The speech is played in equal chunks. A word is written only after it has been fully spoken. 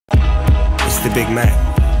It's the Big Mac.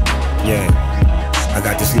 Yeah, I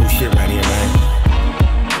got this new shit right here,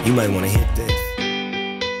 man. You might want to hit this.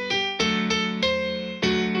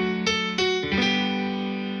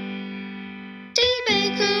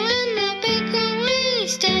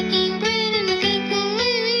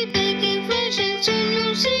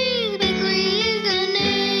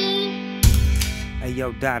 Hey,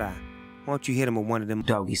 yo, Dada, why don't you hit him with one of them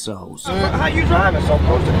Doggisodes? How you driving so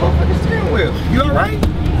close to the steering wheel? You alright?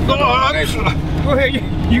 Go ahead,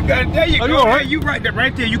 you got it. There you go. Right? You right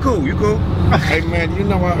there. You cool. Hey man, you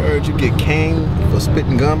know I heard you get caned for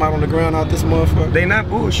spitting gum out on the ground out this motherfucker? They not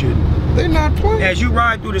bullshitting. They not playing. As you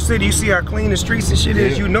ride through the city, you see how clean the streets and shit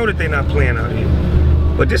is, you know that they not playing out here.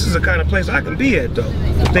 But this is the kind of place I can be at though.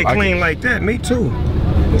 If they clean like that, me too.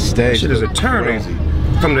 The stage shit is a turn on.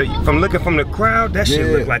 From looking from the crowd, that shit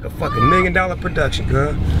look like a fucking $1 million production,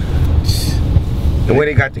 girl. The way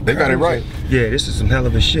they got the They got it right. Yeah, this is some hell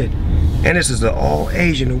of a shit. And this is an all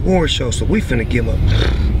Asian award show, so we finna give up.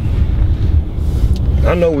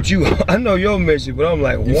 I know your mission, but I'm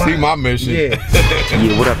like, wow. You see my mission. Yeah.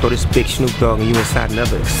 Yeah, what up, though? This big Snoop Dogg, and you inside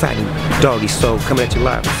another exciting Doggisode coming at you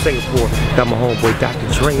live from Singapore. Got my homeboy Dr.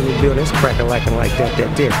 Dre in the building. It's cracking like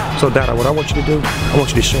that there. So, Dada, what I want you to do, I want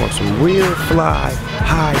you to show him some real fly,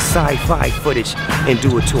 high sci-fi footage and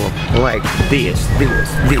do it to him like this.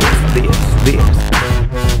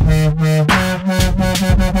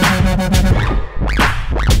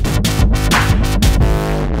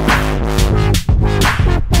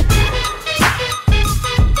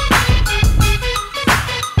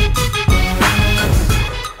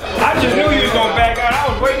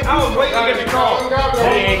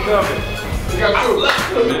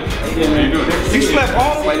 You slept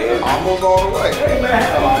all the way there? Almost all the way. Hey man,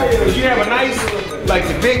 how are you? Did you have a nice, like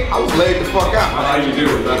the big? I was laid the fuck out. How you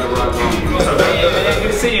doing? Good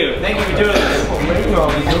to see you. Thank you for doing this. I'm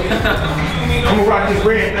gonna rock this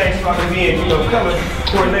red thing so I can be in, color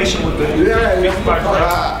coordination with the.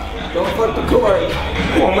 Don't fuck the cord.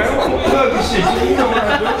 Come on, man. I'm gonna plug this shit. You know what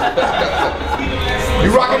I'm doing. You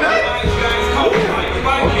rocking that? Okay.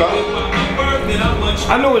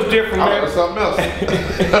 I know it's different, man. Something else.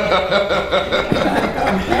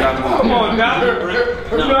 Come on, doctor. I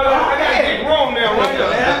gotta get wrong now, right?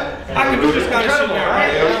 I can do this kind of shit now,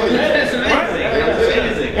 right?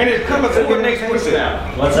 And it color coordinates with it.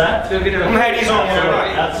 What's that? I'm gonna have these on for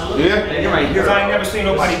right. Absolutely. Yeah? You're right. Because I ain't never seen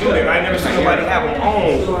nobody do that. I ain't never seen nobody have them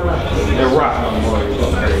on their rock.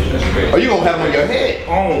 Oh, you gonna have them on your head?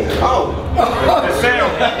 On. Oh. The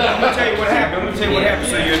sound. I'm gonna tell you what happened. So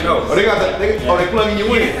you know. Oh, they plugging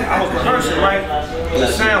you in. I was rehearsing, right? The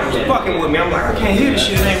sound was fucking with me. I'm like, I can't hear this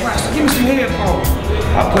shit. It ain't right. So give me some headphones.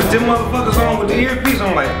 I put them motherfuckers on with the earpiece.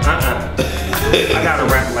 I'm like, I gotta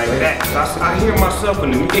rap like that. So I hear myself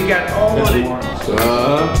and it got all of it.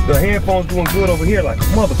 The headphones doing good over here like a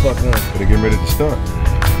motherfucker. They're getting ready to start.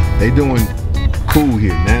 They doing cool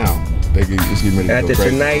here now. It's getting ready to After go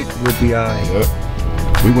crazy. tonight, we'll be alright. Yep.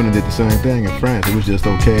 We went and did the same thing in France. It was just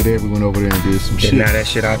okay there. We went over there and did some shit. Now that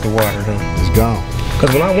shit out the water, though. It's gone.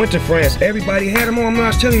 Cause when I went to France, everybody had them on. I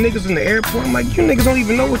was telling niggas in the airport, I'm like, you niggas don't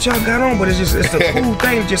even know what y'all got on, but it's a cool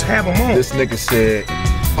thing to just have them on. This nigga said,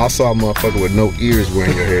 I saw a motherfucker with no ears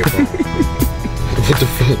wearing your headphones. What the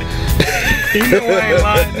fuck? You know I ain't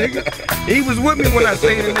lying, nigga. He was with me when I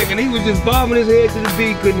say the nigga, and he was just bobbing his head to the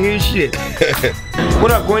beat, couldn't hear shit.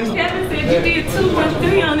 What up, Gwen? Kevin said you did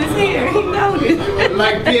 213 on his hair. He noticed.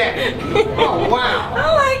 Like that. Oh, wow.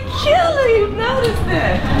 I'm like, killer, you noticed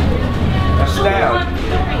that. Style.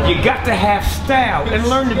 You got to have style and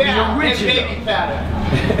learn to be original.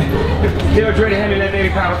 Tell Dre to hand me that baby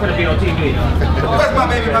powder for to be on TV. Where's my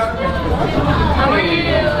baby powder? How are you?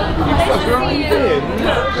 Nice to see you.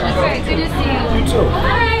 That's great. Good to see you. You too.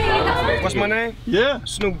 Hi. What's my name? Yeah.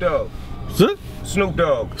 Snoop Dogg. Sir? Snoop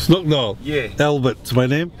Dogg. Snoop Dogg. Yeah. Albert's my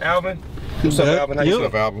name. Alvin? What's up, Alvin? How you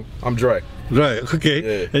doing? Album. I'm Dre. Right,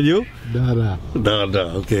 okay. Yeah. And you? Dada.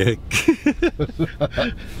 Dada, okay.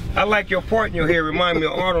 I like your part in your hair. Remind me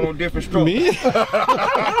of Arnold on Different Strokes. Me?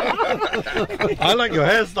 I like your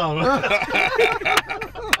hairstyle.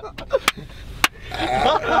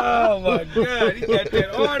 Oh my God, he got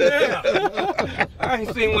that on now. I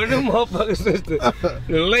ain't seen one of them motherfuckers since the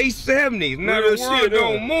late 70s. Now the world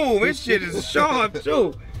don't move. This shit is sharp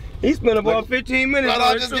too. He spent about 15 minutes.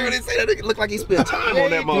 No, just give it. Say that nigga look like he spent time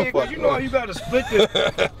on that motherfucker. You know how you gotta split them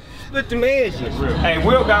edges. Hey,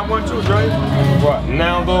 Will got one too, Dre. What?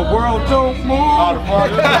 Now the world don't move. Oh, the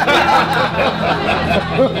party.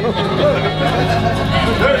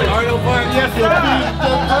 Yes, sir.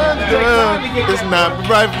 It's not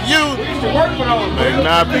right for you. We used to work with those. May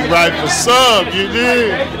not be right for some, you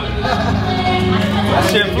did.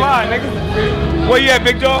 Shit fly, nigga. Where you at,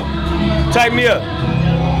 big dog? Type me up.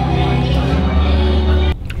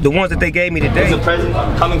 The ones that they gave me today. It's a present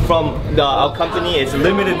coming from our company. It's a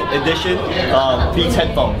limited edition Beats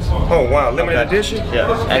headphones. Oh wow, limited edition?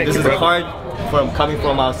 Yeah. And this is a card coming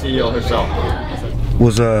from our CEO herself.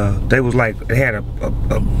 They was like, they had a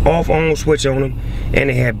off-on switch on them, and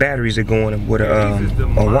they had batteries that go in them with a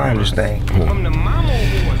wireless thing.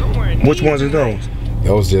 Which ones are those?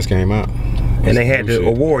 Those just came out. And they had the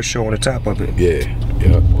award show on the top of it. Yeah.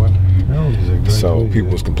 So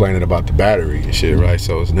people was complaining about the battery and shit, right?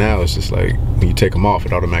 So now it's just like when you take them off,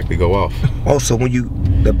 it automatically go off. Oh, so when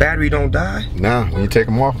the battery don't die? Nah, when you take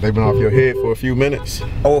them off, they've been off your head for a few minutes.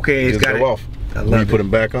 Okay, it's got go off. When you put them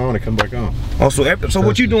back on, they come back on. Oh, so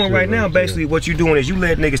what you doing right now, basically what you doing is you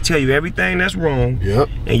let niggas tell you everything that's wrong. Yep.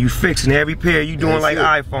 And you fixing every pair. You doing like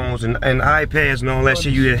iPhones and iPads and all that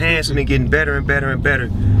shit. You enhancing and getting better and better and better.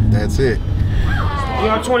 That's it. You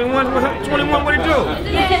know 21? 21, what it do?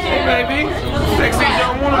 Hey, baby. Sexy as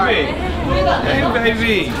y'all wanna be. Hey,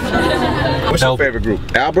 baby. What's your favorite group?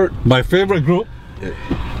 Albert? My favorite group? Yeah.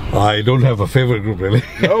 I don't have a favorite group really.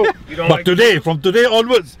 No. You don't But like from today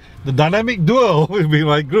onwards, the dynamic duo will be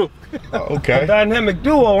my group. Okay. Dynamic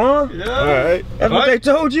duo, huh? Yeah. All right. That's what they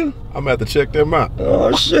told you? I'm gonna have to check them out.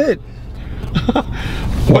 Oh, shit.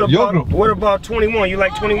 Your group? What about 21? You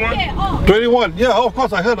like 21? 21, yeah, of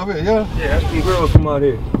course I heard of it, yeah. Yeah, that's some girls from out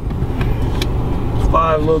here.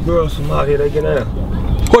 5 little girls from out here, they get out.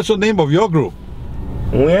 What's the name of your group?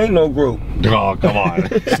 We ain't no group. Oh, come on.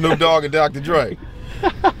 Snoop Dogg and Dr. Dre.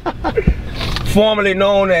 Formerly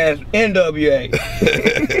known as NWA.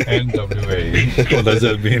 NWA. What does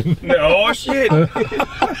that mean? Oh, shit.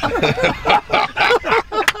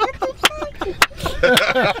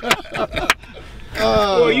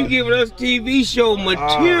 Boy, you giving us TV show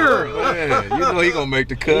material. Oh, man. You know he gonna make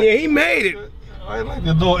the cut. Yeah, he made it. I like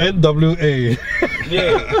to know NWA.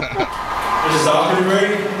 Yeah. This is Dr.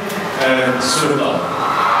 Dre and Snoop Dogg.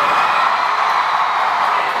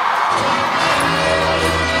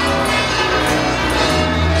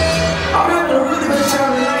 I'm having a really good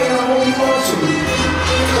time tonight and I hope you want to.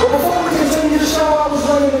 But before we continue the show, I was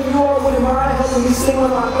wondering if you all wouldn't mind helping me sing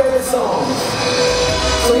one of my favorite songs.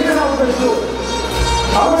 So here's how we're gonna do it.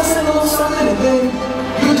 I'm gonna sing a little something and then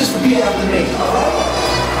you just repeat after me, alright?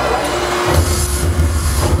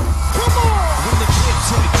 Come on! When the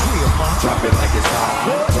kids in the crib, drop it like it's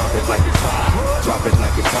hot. Drop it like it's hot. Drop it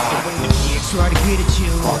like it's hot. When the kids try to get at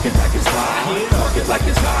you, park it like it's hot. Park it like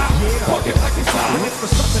it's hot. Park it like it's hot. If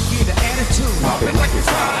for something, get an attitude. Pop it like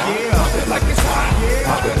it's hot. Pop it like it's hot.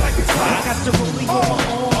 Pop it like it's hot. I got the rollie on my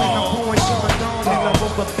arm and I'm pouring Chardonnay and I'm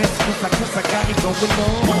over best cause I got it going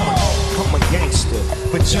on. I'm a gangster,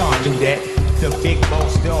 but y'all knew that. The big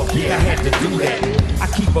boss dog, yeah, I had to do that. I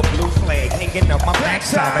keep a blue flag hanging on my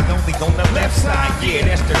backside and only on the left side. Yeah,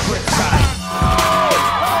 that's the grip side.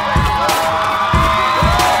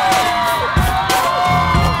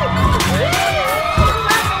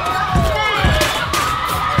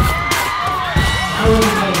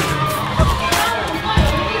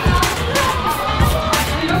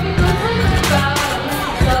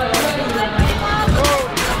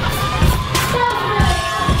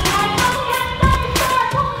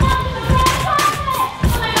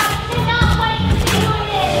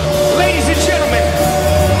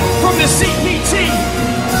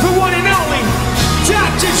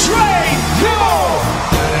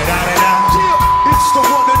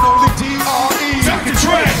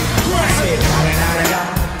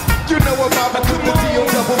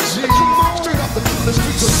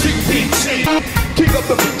 Kick up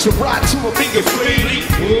the beat, you ride to a bigger free.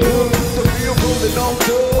 The real rolling on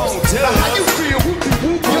doors. Now how you feel?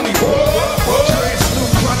 Whoop-de-whoop, Dre and Snoop,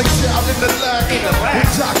 chronic down in the lag. We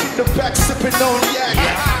talk in the back, sipping on yak.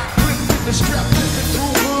 Bring the strap, living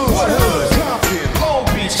through hoods. What hood? Compton, Long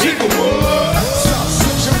Beach, Inglewood. South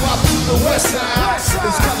Central out to the west side.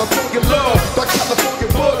 It's California love, but California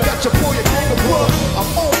bug got your boy in the book. I'm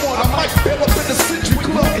on one, I might bell up in the Century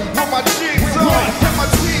Club. With my jeans on, and my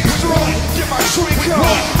team strong. Get my drink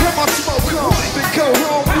on, get my smoke on. Then go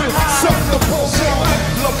home with something to post on.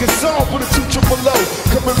 Locust on with a 2 triple O.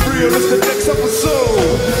 Coming real, it's the next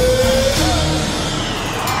episode.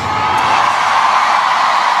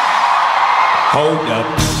 Hold up.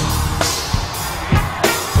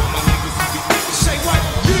 Say what?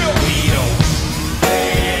 Yeah. We don't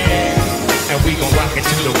play. And we gon' rock it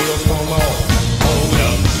till the wheels fall off. Hold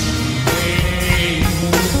up. Hey.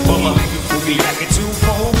 Mama, we'll be back in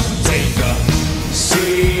 2-4. Take a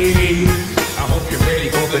seat. I hope you're ready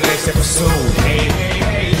for the next episode. Hey, hey,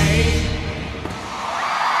 hey, hey.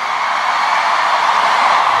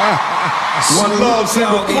 One love,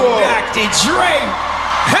 Singapore. Dr. Dre.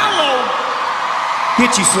 Hello.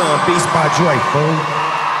 Get you some Beats by Dre, fool.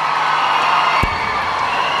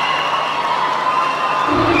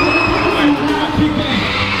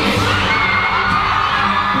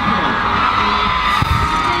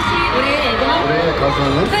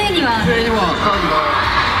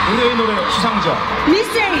 올해의 노래 수상자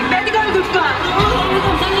미스테리 메디컬 굿바. 너무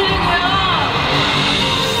감사드리고요.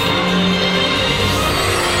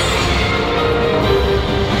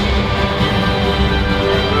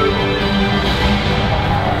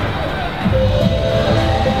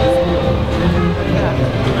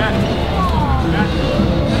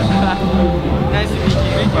 Nice to meet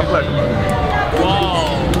you. My pleasure. Wow.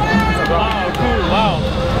 Wow, cool. Wow.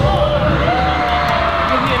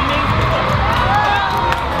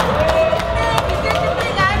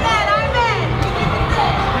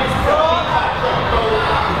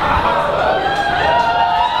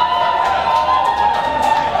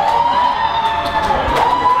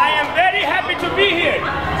 To be here.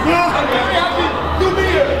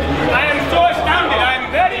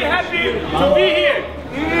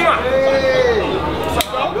 What's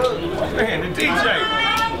up, bro? Man, the DJ.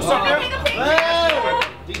 What's up, man?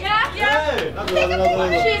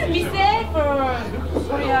 She's missing for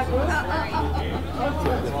Korea.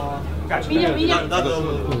 Got you.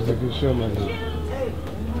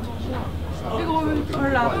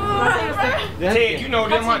 Ted, you know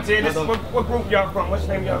them, huh, Ted? This is what group y'all from? What's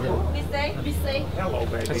the name of y'all group? Missing. Hello,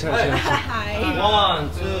 baby. Hi.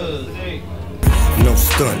 1, 2, 3. No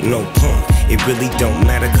stunt, no punk. It really don't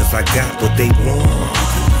matter cause I got what they want.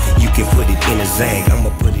 You can put it in a zag, I'ma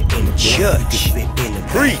put it in a church.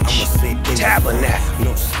 Preach. Tabernacle.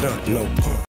 No stunt, no punk.